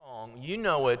You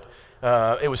know it.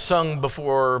 It was sung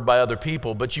before by other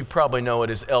people, but you probably know it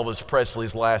as Elvis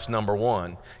Presley's last number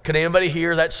one. Can anybody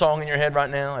hear that song in your head right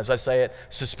now as I say it?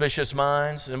 Suspicious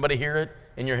Minds. Anybody hear it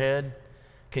in your head?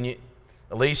 Can you?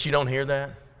 Elise, you don't hear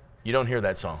that? You don't hear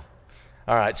that song.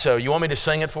 All right, so you want me to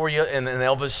sing it for you? And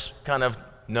Elvis kind of,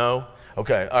 no?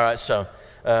 Okay, all right, so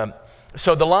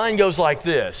the line goes like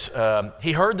this.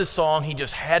 He heard the song, he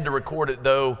just had to record it,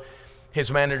 though his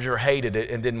manager hated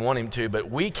it and didn't want him to. But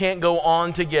we can't go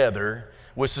on together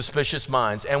with suspicious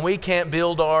minds, and we can't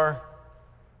build our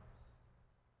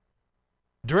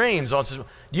dreams on.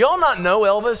 Do y'all not know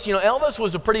Elvis? You know, Elvis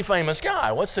was a pretty famous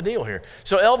guy. What's the deal here?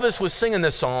 So Elvis was singing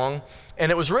this song, and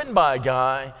it was written by a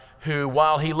guy who,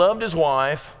 while he loved his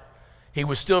wife, he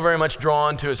was still very much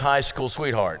drawn to his high school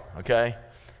sweetheart, okay?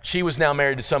 She was now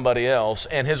married to somebody else,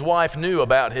 and his wife knew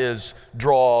about his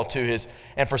draw to his,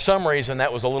 and for some reason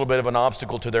that was a little bit of an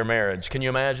obstacle to their marriage. Can you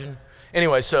imagine?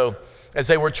 Anyway, so as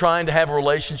they were trying to have a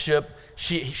relationship,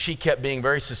 she kept being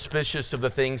very suspicious of the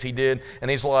things he did,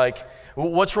 and he's like,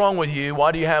 what's wrong with you?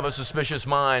 Why do you have a suspicious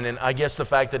mind? And I guess the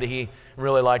fact that he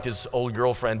really liked his old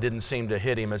girlfriend didn't seem to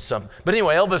hit him as something. But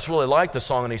anyway, Elvis really liked the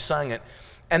song, and he sang it.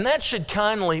 And that should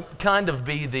kind of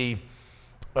be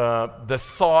the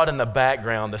thought in the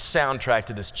background, the soundtrack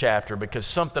to this chapter, because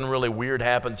something really weird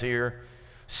happens here.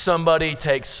 Somebody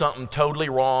takes something totally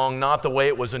wrong, not the way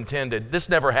it was intended. This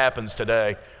never happens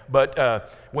today, but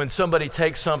when somebody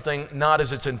takes something not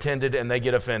as it's intended and they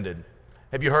get offended.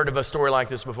 Have you heard of a story like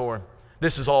this before?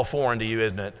 This is all foreign to you,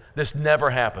 isn't it? This never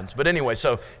happens. But anyway,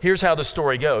 so here's how the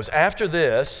story goes. After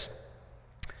this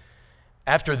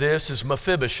is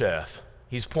Mephibosheth.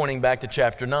 He's pointing back to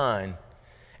chapter 9.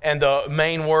 And the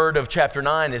main word of chapter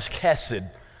 9 is chesed,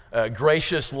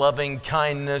 gracious, loving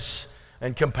kindness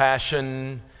and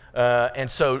compassion. And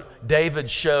so David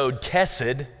showed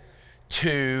chesed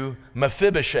to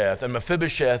Mephibosheth, and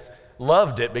Mephibosheth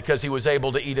loved it because he was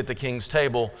able to eat at the king's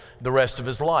table the rest of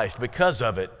his life because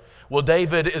of it. Well,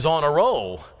 David is on a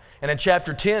roll, and in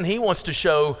chapter 10, he wants to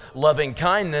show loving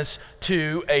kindness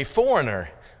to a foreigner,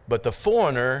 but the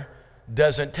foreigner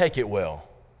doesn't take it well.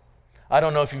 I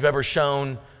don't know if you've ever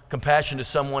shown compassion to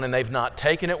someone and they've not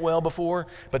taken it well before,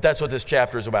 but that's what this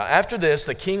chapter is about. After this,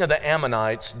 the king of the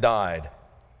Ammonites died.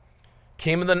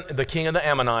 The king of the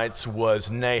Ammonites was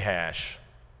Nahash.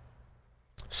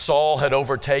 Saul had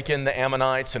overtaken the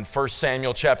Ammonites in 1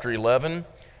 Samuel chapter 11,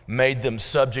 made them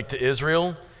subject to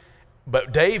Israel.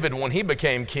 But David, when he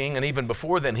became king, and even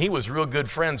before then, he was real good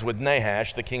friends with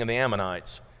Nahash, the king of the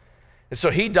Ammonites. And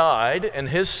so he died, and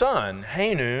his son,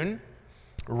 Hanun,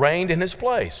 reigned in his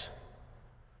place.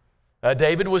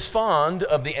 David was fond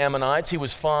of the Ammonites. He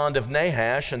was fond of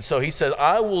Nahash, and so he said,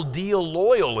 I will deal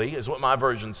loyally, is what my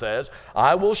version says.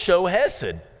 I will show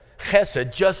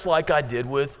chesed, just like I did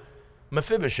with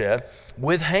Mephibosheth,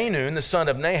 with Hanun, the son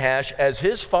of Nahash, as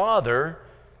his father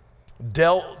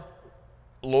dealt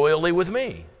loyally with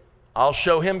me. I'll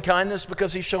show him kindness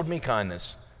because he showed me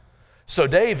kindness. So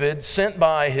David sent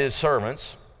by his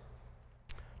servants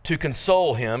to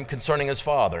console him concerning his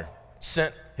father.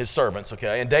 Sent his servants,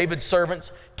 okay? And David's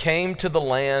servants came to the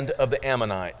land of the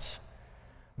Ammonites.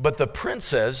 But the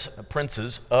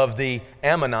princes of the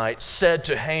Ammonites said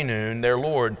to Hanun, their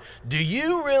lord, do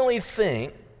you really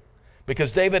think,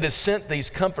 because David has sent these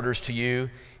comforters to you,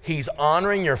 he's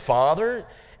honoring your father?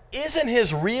 Isn't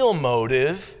his real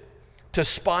motive to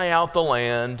spy out the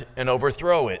land and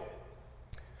overthrow it?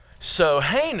 So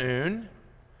Hanun,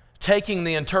 taking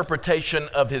the interpretation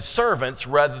of his servants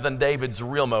rather than David's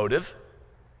real motive,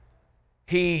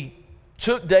 he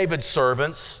took David's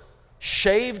servants,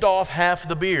 shaved off half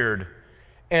the beard,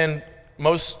 and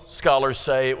most scholars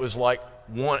say it was like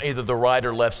either the right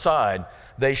or left side.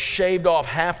 They shaved off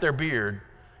half their beard,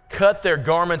 cut their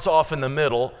garments off in the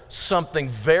middle, something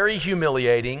very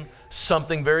humiliating,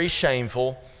 something very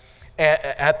shameful,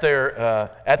 at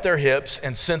their hips,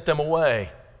 and sent them away.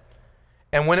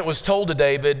 And when it was told to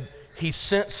David, he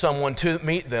sent someone to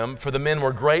meet them, for the men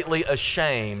were greatly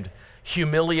ashamed,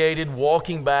 humiliated,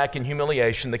 walking back in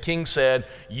humiliation. The king said,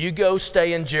 you go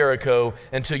stay in Jericho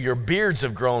until your beards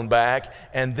have grown back,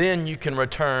 and then you can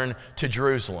return to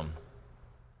Jerusalem.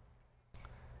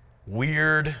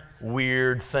 Weird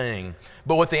thing.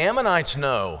 But what the Ammonites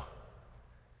know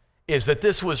is that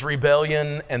this was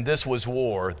rebellion and this was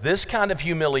war. This kind of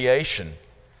humiliation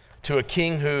to a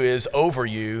king who is over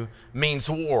you means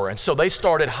war. And so they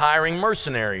started hiring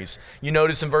mercenaries. You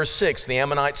notice in verse 6, the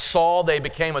Ammonites saw they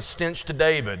became a stench to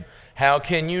David. How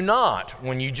can you not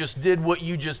when you just did what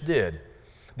you just did?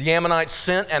 The Ammonites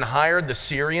sent and hired the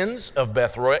Syrians of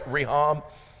Beth Rehob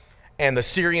and the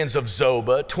Syrians of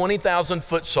Zobah, 20,000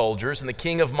 foot soldiers, and the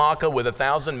king of Makkah with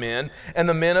 1,000 men, and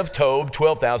the men of Tob,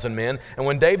 12,000 men. And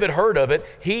when David heard of it,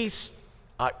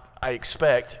 I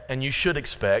expect, and you should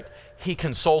expect, he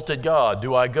consulted God.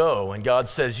 Do I go? And God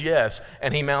says yes.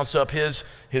 And he mounts up his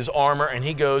armor and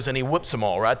he goes and he whips them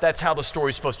all, right? That's how the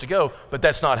story's supposed to go, but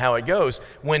that's not how it goes.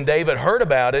 When David heard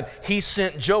about it, he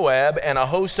sent Joab and a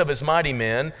host of his mighty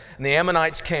men, and the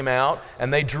Ammonites came out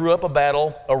and they drew up a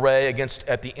battle array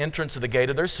at the entrance of the gate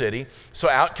of their city. So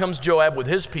out comes Joab with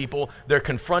his people. They're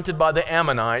confronted by the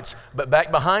Ammonites, but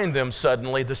back behind them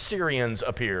suddenly the Syrians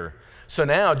appear. So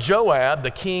now Joab,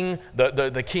 the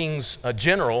king's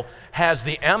general, has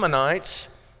the Ammonites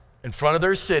in front of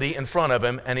their city, in front of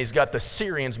him, and he's got the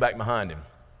Syrians back behind him.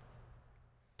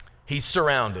 He's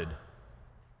surrounded.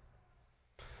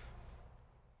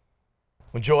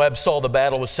 When Joab saw the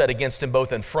battle was set against him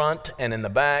both in front and in the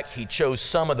back, he chose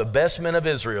some of the best men of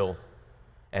Israel,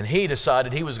 and he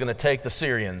decided he was going to take the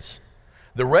Syrians.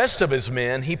 The rest of his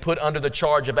men he put under the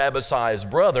charge of Abishai, his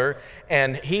brother,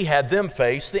 and he had them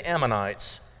face the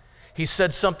Ammonites. He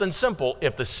said something simple: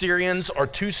 if the Syrians are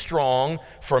too strong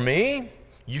for me,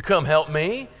 you come help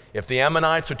me. If the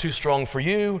Ammonites are too strong for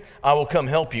you, I will come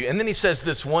help you. And then he says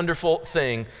this wonderful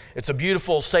thing. It's a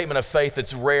beautiful statement of faith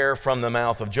that's rare from the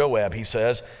mouth of Joab. He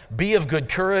says, "Be of good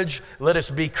courage, let us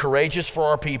be courageous for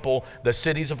our people, the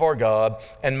cities of our God,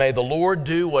 and may the Lord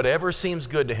do whatever seems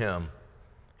good to him."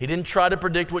 He didn't try to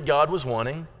predict what God was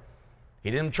wanting.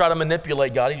 He didn't try to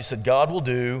manipulate God. He just said, God will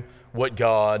do what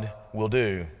God will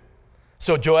do.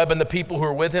 So Joab and the people who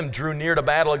were with him drew near to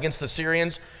battle against the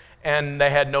Syrians, and they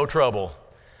had no trouble.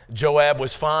 Joab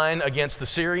was fine against the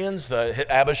Syrians.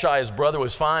 Abishai, his brother,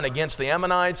 was fine against the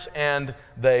Ammonites, and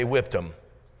they whipped them.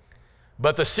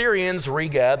 But the Syrians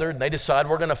regathered, and they decided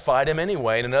we're going to fight him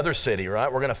anyway in another city,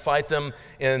 right? We're going to fight them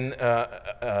in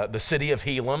the city of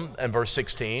Helam in verse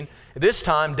 16. This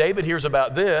time, David hears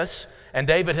about this, and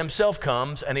David himself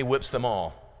comes, and he whips them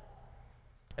all.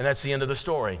 And that's the end of the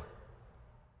story.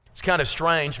 It's kind of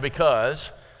strange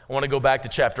because, I want to go back to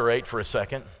chapter 8 for a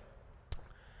second.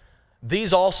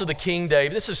 These also the King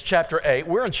David, this is chapter 8.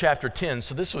 We're in chapter 10,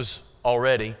 so this was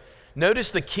already.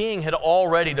 Notice the king had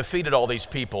already defeated all these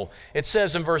people. It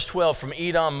says in verse 12, from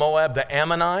Edom, Moab, the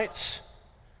Ammonites.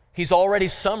 He's already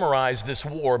summarized this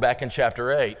war back in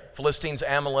chapter 8. Philistines,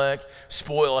 Amalek,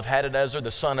 spoil of Hadadezer,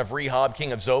 the son of Rehob,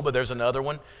 king of Zobah. There's another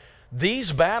one.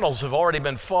 These battles have already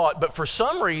been fought, but for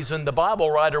some reason, the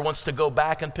Bible writer wants to go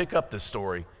back and pick up this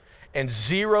story and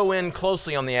zero in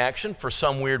closely on the action for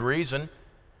some weird reason.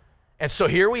 And so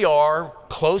here we are,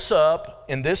 close up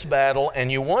in this battle,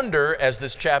 and you wonder, as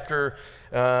this chapter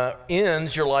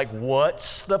ends, you're like,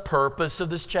 what's the purpose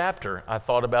of this chapter? I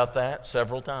thought about that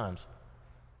several times.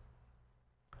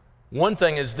 One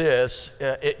thing is this,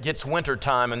 it gets winter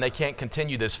time, and they can't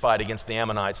continue this fight against the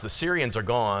Ammonites. The Syrians are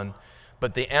gone,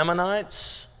 but the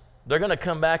Ammonites, they're going to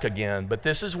come back again. But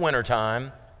this is winter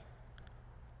time.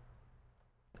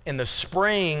 In the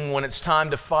spring, when it's time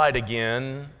to fight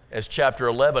again, as chapter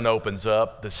 11 opens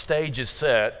up, the stage is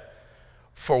set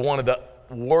for one of the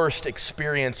worst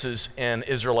experiences in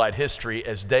Israelite history,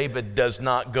 as David does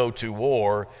not go to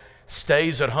war,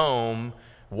 stays at home,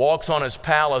 walks on his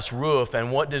palace roof,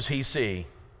 and what does he see?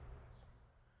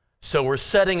 So we're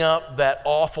setting up that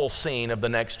awful scene of the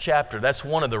next chapter. That's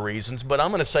one of the reasons, but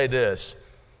I'm going to say this.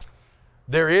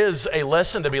 There is a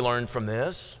lesson to be learned from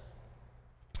this.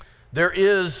 There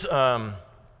is a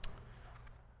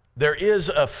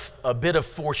bit of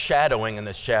foreshadowing in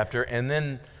this chapter, and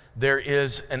then there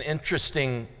is an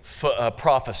interesting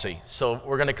prophecy. So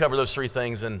we're going to cover those three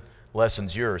things in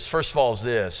lessons yours. First of all is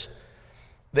this.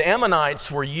 The Ammonites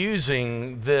were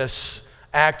using this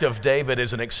act of David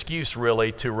as an excuse,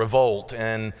 really, to revolt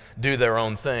and do their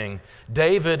own thing.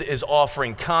 David is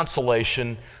offering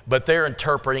consolation, but they're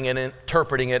interpreting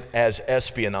it as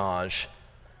espionage.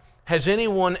 Has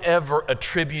anyone ever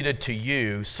attributed to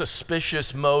you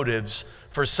suspicious motives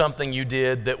for something you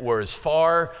did that were as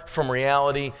far from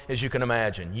reality as you can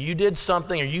imagine? You did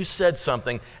something or you said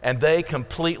something and they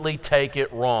completely take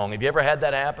it wrong. Have you ever had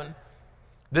that happen?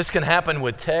 This can happen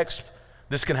with text.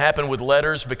 This can happen with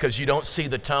letters because you don't see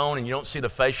the tone and you don't see the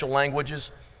facial language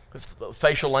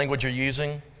you're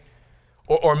using.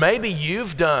 Or maybe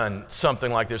you've done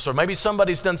something like this, or maybe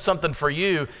somebody's done something for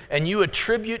you and you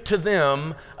attribute to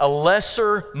them a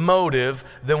lesser motive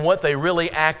than what they really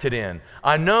acted in.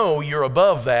 I know you're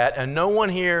above that, and no one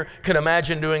here can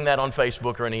imagine doing that on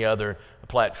Facebook or any other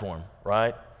platform,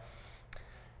 right?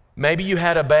 Maybe you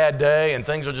had a bad day and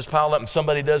things are just piled up and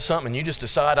somebody does something and you just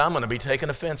decide, I'm going to be taking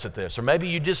offense at this. Or maybe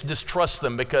you just distrust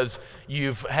them because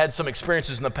you've had some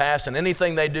experiences in the past and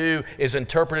anything they do is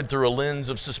interpreted through a lens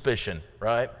of suspicion,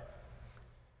 right?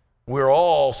 We're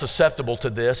all susceptible to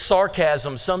this.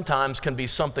 Sarcasm sometimes can be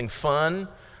something fun,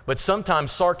 but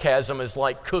sometimes sarcasm is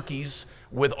like cookies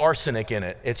with arsenic in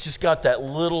it. It's just got that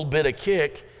little bit of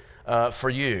kick for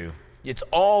you.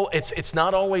 It's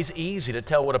not always easy to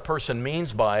tell what a person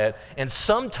means by it, and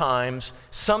sometimes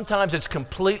it's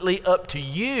completely up to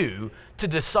you to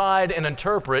decide and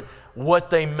interpret what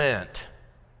they meant.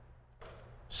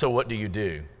 So what do you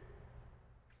do?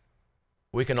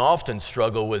 We can often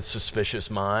struggle with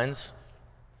suspicious minds.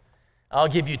 I'll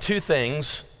give you two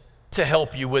things to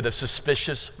help you with a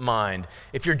suspicious mind.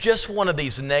 If you're just one of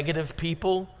these negative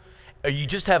people, or you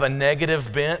just have a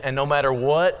negative bent, and no matter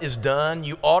what is done,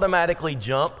 you automatically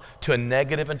jump to a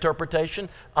negative interpretation.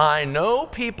 I know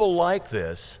people like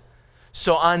this,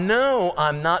 so I know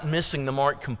I'm not missing the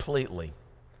mark completely.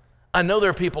 I know there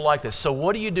are people like this, so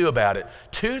what do you do about it?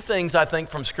 Two things I think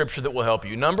from Scripture that will help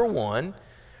you. Number one,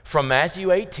 from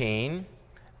Matthew 18,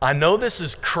 I know this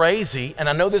is crazy, and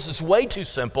I know this is way too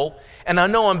simple, and I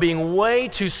know I'm being way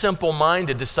too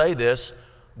simple-minded to say this.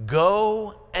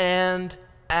 Go and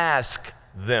ask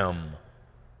them.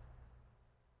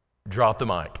 Drop the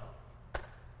mic.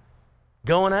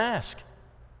 Go and ask.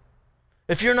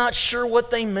 If you're not sure what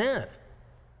they meant,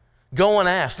 go and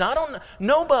ask. Now,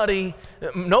 nobody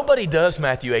does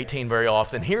Matthew 18 very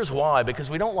often. Here's why,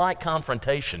 because we don't like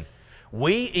confrontation.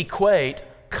 We equate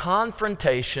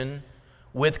confrontation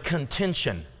with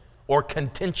contention or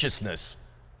contentiousness.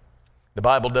 The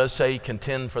Bible does say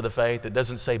contend for the faith. It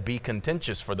doesn't say be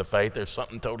contentious for the faith. There's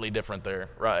something totally different there,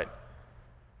 right?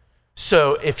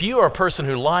 So if you are a person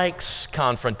who likes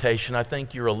confrontation, I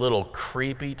think you're a little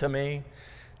creepy to me.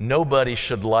 Nobody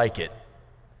should like it.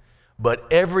 But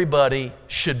everybody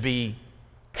should be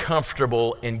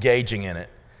comfortable engaging in it.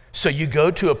 So you go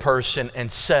to a person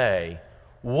and say,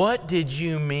 what did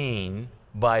you mean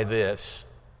by this?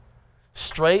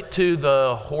 Straight to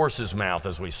the horse's mouth,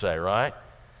 as we say, right?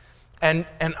 And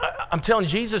I'm telling you,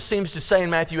 Jesus seems to say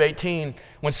in Matthew 18,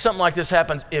 when something like this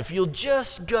happens, if you'll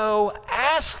just go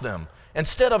ask them,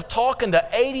 instead of talking to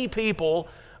 80 people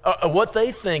what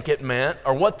they think it meant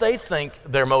or what they think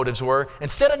their motives were,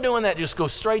 instead of doing that, just go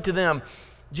straight to them.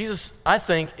 Jesus, I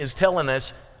think, is telling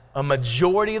us a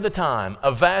majority of the time,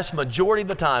 a vast majority of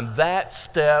the time, that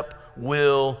step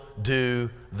will do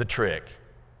the trick.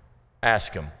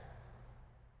 Ask them.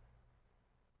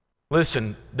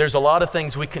 Listen, there's a lot of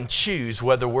things we can choose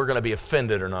whether we're going to be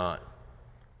offended or not.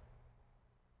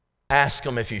 Ask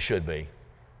them if you should be.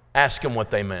 Ask them what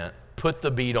they meant. Put the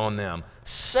beat on them.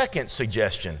 Second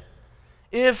suggestion,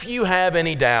 if you have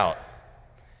any doubt,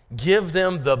 give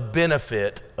them the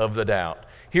benefit of the doubt.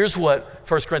 Here's what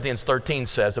 1 Corinthians 13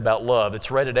 says about love.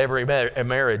 It's read at every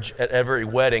marriage, at every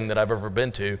wedding that I've ever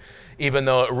been to, even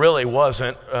though it really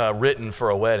wasn't written for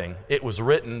a wedding. It was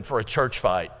written for a church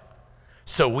fight.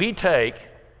 So we take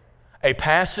a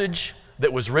passage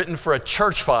that was written for a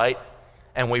church fight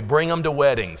and we bring them to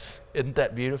weddings. Isn't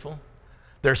that beautiful?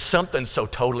 There's something so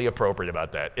totally appropriate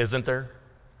about that, isn't there?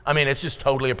 I mean, it's just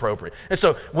totally appropriate. And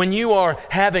so when you are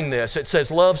having this, it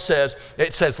says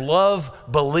love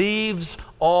believes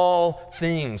all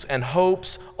things and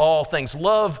hopes all things.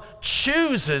 Love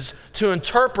chooses to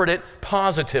interpret it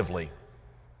positively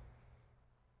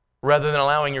rather than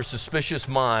allowing your suspicious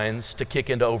minds to kick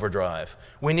into overdrive.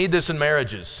 We need this in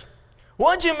marriages.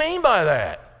 What do you mean by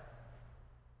that?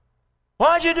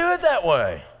 Why'd you do it that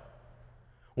way?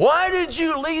 Why did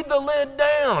you leave the lid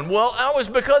down? Well,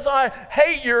 because I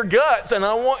hate your guts and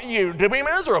I want you to be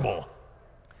miserable.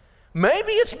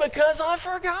 Maybe it's because I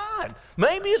forgot.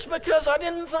 Maybe it's because I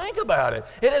didn't think about it.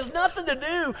 It has nothing to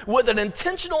do with an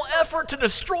intentional effort to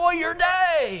destroy your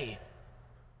day.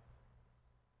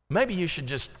 Maybe you should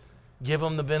just give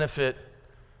them the benefit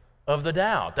of the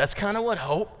doubt. That's kind of what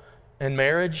hope and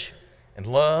marriage and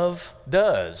love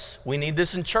does. We need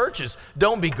this in churches.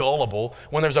 Don't be gullible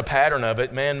when there's a pattern of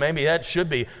it. Man, maybe that should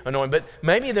be annoying, but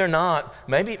maybe they're not.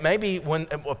 Maybe when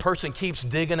a person keeps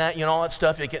digging at you and all that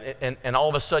stuff, and all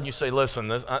of a sudden you say,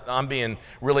 listen, I'm being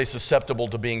really susceptible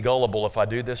to being gullible if I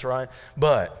do this right.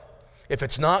 But if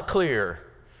it's not clear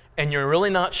and you're really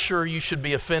not sure you should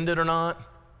be offended or not,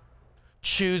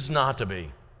 choose not to be.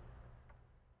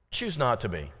 Choose not to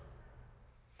be.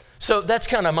 So that's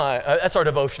kind of that's our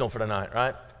devotional for tonight,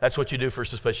 right? That's what you do for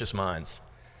suspicious minds.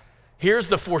 Here's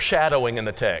the foreshadowing in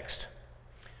the text.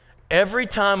 Every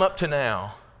time up to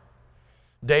now,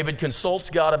 David consults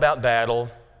God about battle.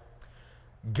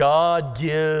 God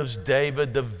gives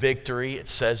David the victory, it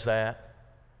says that,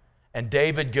 and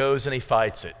David goes and he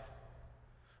fights it.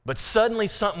 But suddenly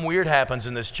something weird happens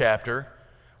in this chapter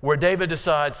where David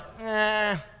decides,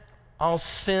 I'll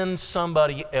send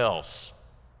somebody else.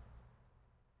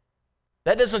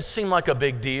 That doesn't seem like a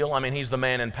big deal. I mean, he's the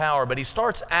man in power, but he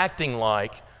starts acting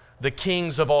like the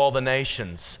kings of all the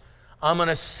nations. I'm going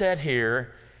to sit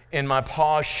here in my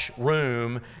posh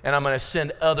room and I'm going to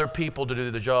send other people to do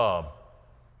the job.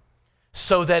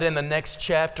 So that in the next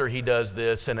chapter he does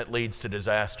this and it leads to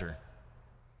disaster.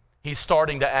 He's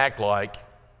starting to act like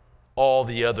all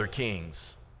the other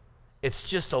kings. It's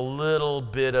just a little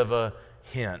bit of a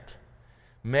hint.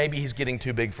 Maybe he's getting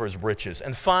too big for his britches.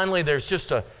 And finally, there's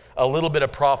just a little bit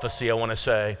of prophecy, I want to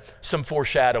say, some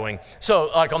foreshadowing.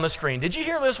 So, like on the screen, did you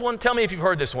hear this one? Tell me if you've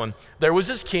heard this one. There was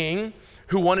this king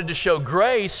who wanted to show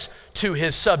grace to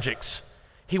his subjects.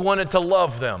 He wanted to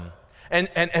love them.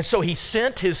 And so he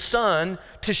sent his son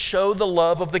to show the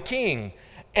love of the king.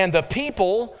 And the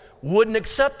people wouldn't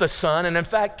accept the son and in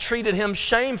fact treated him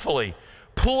shamefully,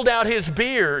 pulled out his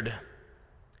beard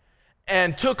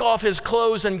and took off his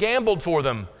clothes and gambled for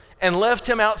them and left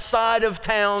him outside of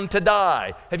town to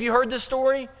die. Have you heard this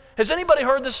story? Has anybody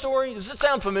heard this story? Does it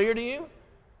sound familiar to you?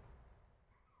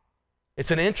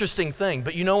 It's an interesting thing,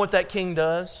 but you know what that king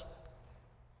does?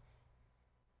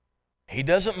 He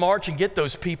doesn't march and get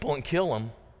those people and kill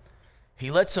them.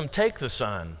 He lets them take the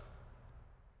son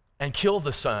and kill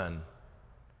the son.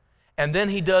 And then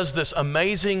he does this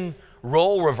amazing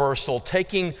role reversal,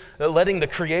 letting the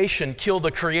creation kill the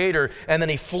creator, and then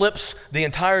he flips the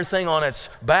entire thing on its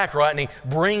back, right? And he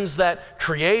brings that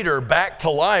creator back to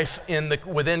life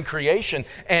within creation.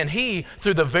 And he,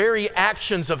 through the very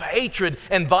actions of hatred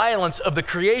and violence of the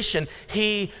creation,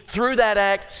 he, through that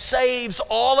act, saves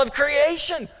all of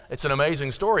creation. It's an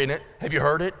amazing story, isn't it? Have you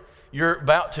heard it? You're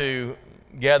about to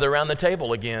gather around the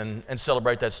table again and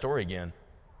celebrate that story again.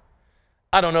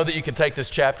 I don't know that you can take this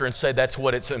chapter and say that's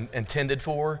what it's intended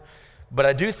for, but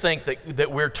I do think that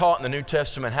we're taught in the New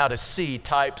Testament how to see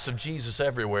types of Jesus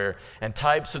everywhere and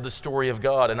types of the story of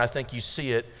God, and I think you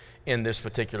see it in this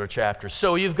particular chapter.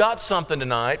 So you've got something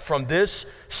tonight from this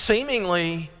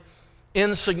seemingly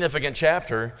insignificant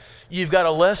chapter. You've got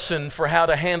a lesson for how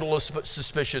to handle a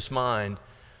suspicious mind.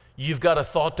 You've got a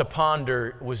thought to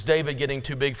ponder. Was David getting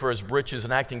too big for his britches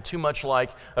and acting too much like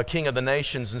a king of the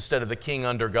nations instead of the king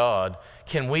under God?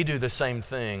 Can we do the same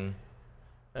thing?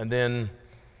 And then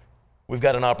we've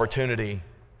got an opportunity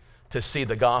to see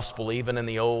the gospel even in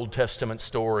the Old Testament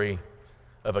story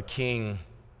of a king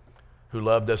who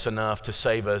loved us enough to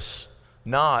save us,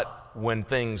 not when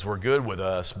things were good with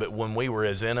us, but when we were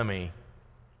his enemy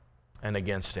and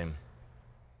against him.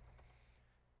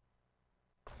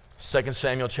 2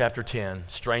 Samuel chapter 10,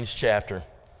 strange chapter.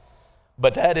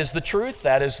 But that is the truth.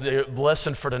 That is the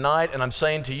lesson for tonight. And I'm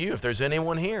saying to you, if there's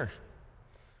anyone here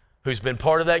who's been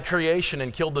part of that creation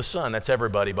and killed the son, that's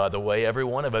everybody, by the way. Every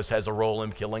one of us has a role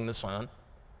in killing the son.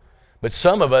 But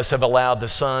some of us have allowed the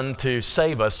son to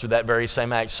save us through that very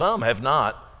same act. Some have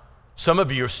not. Some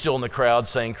of you are still in the crowd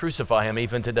saying, crucify him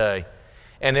even today.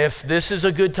 And if this is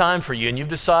a good time for you and you've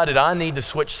decided I need to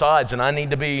switch sides and I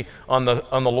need to be on the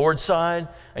Lord's side,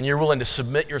 and you're willing to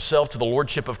submit yourself to the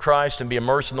Lordship of Christ and be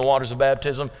immersed in the waters of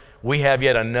baptism, we have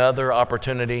yet another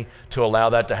opportunity to allow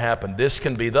that to happen. This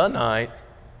can be the night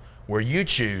where you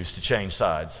choose to change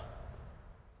sides.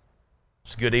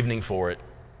 It's a good evening for it.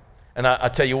 And I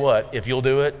tell you what, if you'll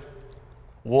do it,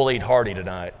 we'll eat hearty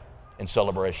tonight in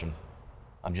celebration.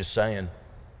 I'm just saying.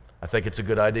 I think it's a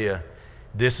good idea.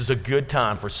 This is a good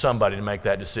time for somebody to make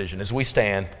that decision as we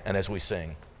stand and as we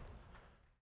sing.